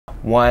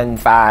1,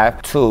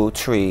 5, 2,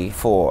 3,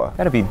 4.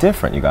 Gotta be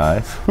different, you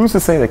guys. Who's to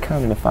say that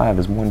counting to 5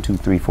 is 1, 2,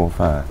 3, 4,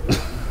 5?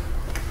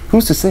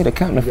 Who's to say that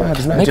counting to 5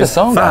 is not just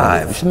 5?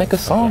 Out of it. You should make a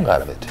song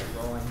out of it.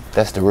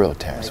 That's the real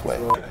Terrence way.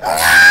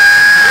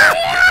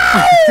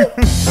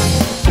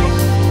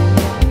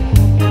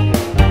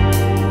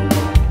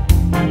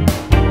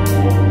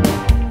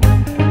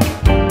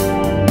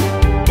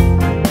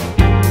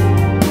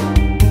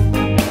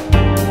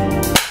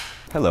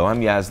 Hello,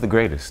 I'm Yazz the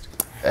Greatest.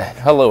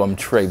 Hello, I'm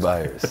Trai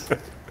Byers.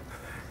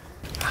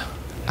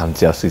 I'm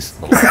Jussie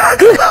Smollett.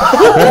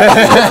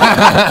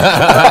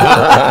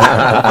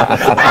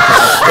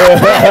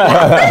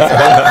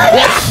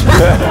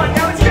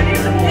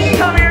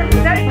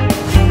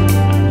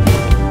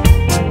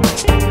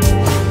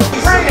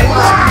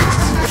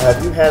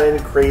 Have you had any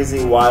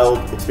crazy, wild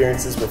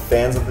experiences with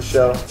fans of the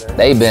show?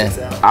 They been.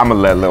 I'ma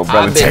let little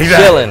brother take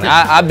that.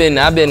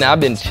 I've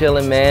been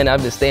chilling, man.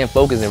 I've been staying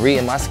focused and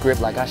reading my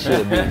script like I should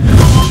have been.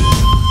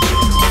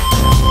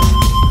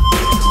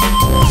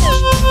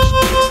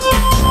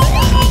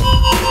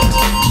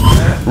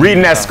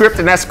 Reading that script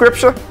and that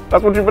scripture?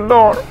 That's what you've been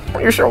doing?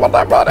 Are you sure about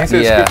that, brother?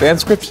 Yeah. Script and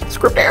scripture.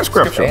 Script and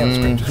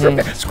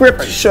scripture.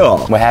 Scripture.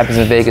 What happens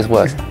in Vegas,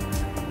 what?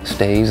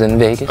 Stays in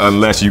Vegas.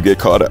 Unless you get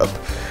caught up.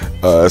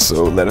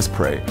 So let us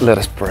pray. Let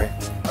us pray.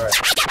 All right.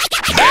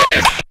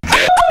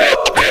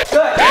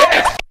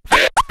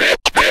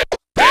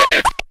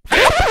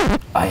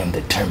 I am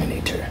the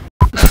Terminator.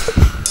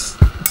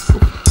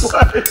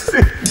 What is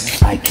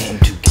it? I came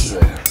to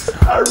kill.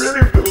 I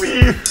really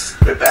believe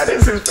that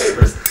is his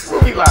favorite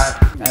movie line.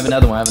 I have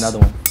another one.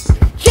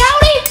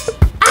 Jody!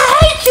 I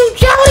hate you,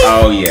 Jody!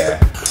 Oh, yeah.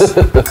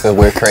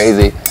 We're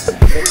crazy.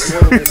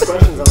 One of these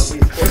questions on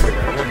these